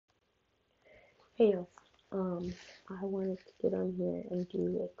Hey, I wanted to get on here and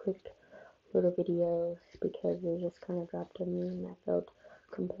do a quick little video because it just kind of dropped on me and I felt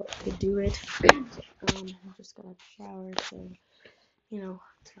compelled to do it. I just got out of the shower, so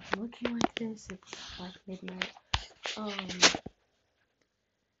it's not looking like this. It's like midnight. Um,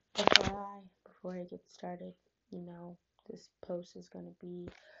 before I get started, you know, this post is gonna be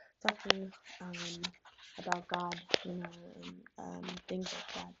talking about God, and things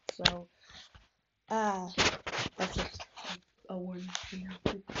like that. So, uh, that's just a warning,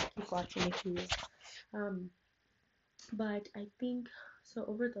 keep watching if you will. Um, but I think so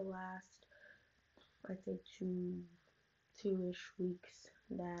over the last, I'd say two-ish weeks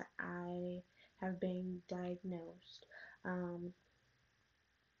that I have been diagnosed. Um,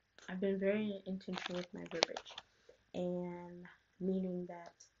 I've been very intentional with my verbiage, and meaning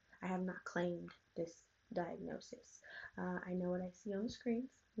that I have not claimed this diagnosis. I know what I see on the screens.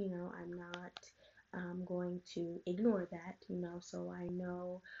 I'm not going to ignore that. So I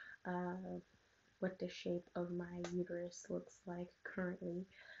know what the shape of my uterus looks like currently.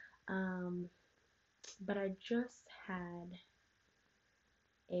 Um, but I just had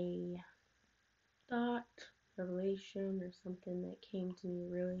a thought, revelation, or something that came to me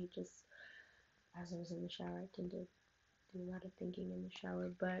really just as I was in the shower. I tend to do a lot of thinking in the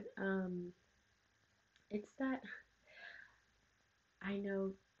shower, but it's that I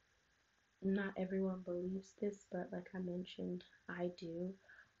know not everyone believes this, but like I mentioned, I do.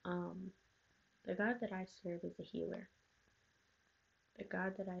 Um, the God that I serve is a healer. The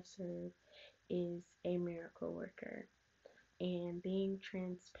God that I serve is a miracle worker. And being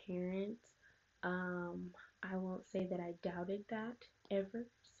transparent, I won't say that I doubted that ever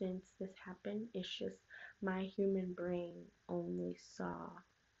since this happened. It's just my human brain only saw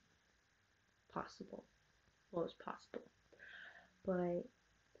possible, what was possible. But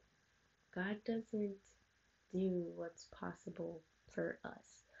God doesn't do what's possible for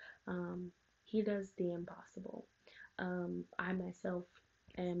us. He does the impossible. I myself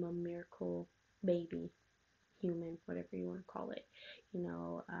am a miracle baby, human, whatever you want to call it.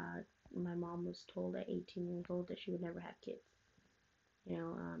 My mom was told at 18 years old that she would never have kids.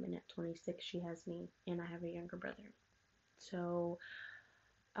 And at 26 she has me, and I have a younger brother. So,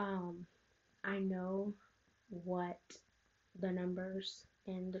 um, I know what the numbers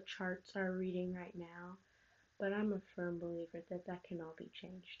and the charts are reading right now, but I'm a firm believer that that can all be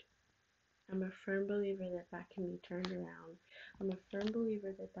changed. I'm a firm believer that that can be turned around. I'm a firm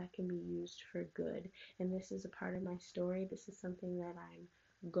believer that that can be used for good. And this is a part of my story. This is something that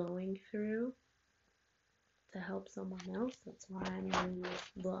I'm going through to help someone else. That's why I'm doing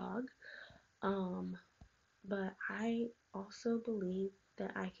this vlog. Um, but I also believe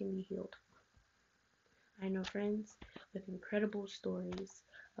that I can be healed. I know friends with incredible stories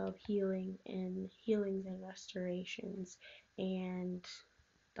of healings and restorations, and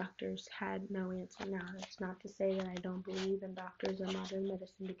doctors had no answer. Now, that's not to say that I don't believe in doctors or modern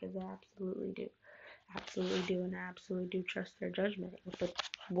medicine, because I absolutely do. Absolutely do, and I absolutely do trust their judgment with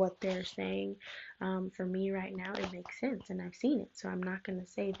what they're saying. For me right now, it makes sense, and I've seen it, so I'm not going to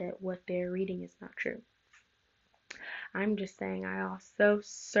say that what they're reading is not true. I'm just saying I also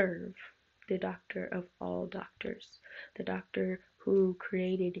serve the doctor of all doctors, the doctor who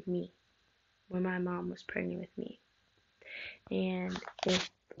created me when my mom was pregnant with me. And if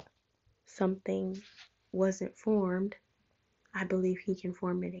something wasn't formed, I believe he can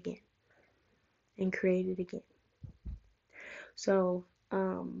form it again and create it again. So,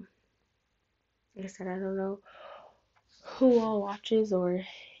 like I said, I don't know who all watches or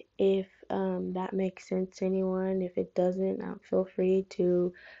if that makes sense to anyone. If it doesn't, feel free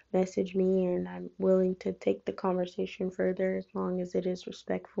to message me, and I'm willing to take the conversation further as long as it is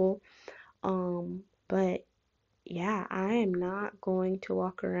respectful. But yeah, I am not going to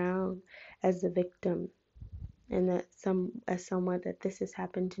walk around as a victim and that as someone that this has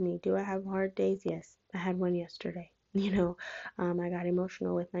happened to me. Do I have hard days? Yes, I had one yesterday. I got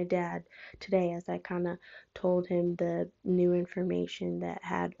emotional with my dad today as I kind of told him the new information that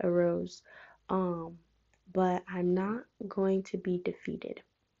had arose. But I'm not going to be defeated,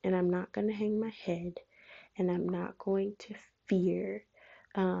 and I'm not going to hang my head, and I'm not going to fear.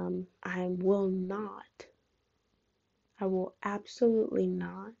 I will not. I will absolutely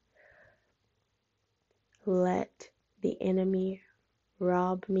not let the enemy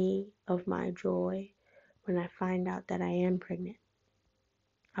rob me of my joy when I find out that I am pregnant.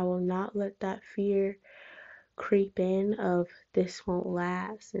 I will not let that fear creep in of this won't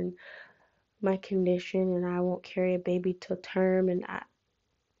last and my condition and I won't carry a baby till term, and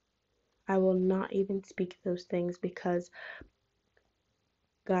I will not even speak those things, because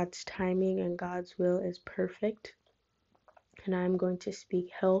God's timing and God's will is perfect. And I'm going to speak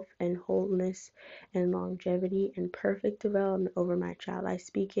health and wholeness and longevity and perfect development over my child. I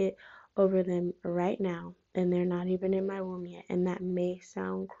speak it over them right now, and they're not even in my womb yet. And that may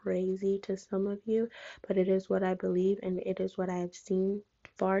sound crazy to some of you, but it is what I believe, and it is what I have seen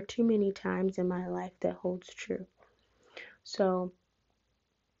far too many times in my life that holds true. So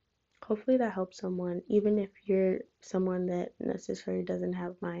hopefully that helps someone, even if you're someone that necessarily doesn't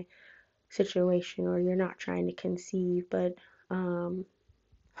have my situation or you're not trying to conceive, but I'm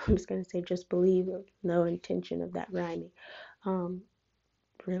just going to say just believe with no intention of that rhyming. Um,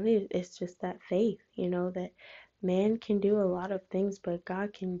 really, it's just that faith, that man can do a lot of things, but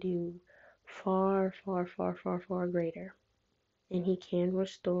God can do far, far, far, far, far greater. And he can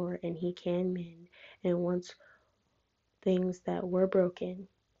restore and he can mend. And once things that were broken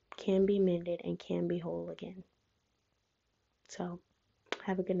can be mended and can be whole again. So,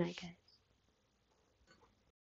 have a good night, guys.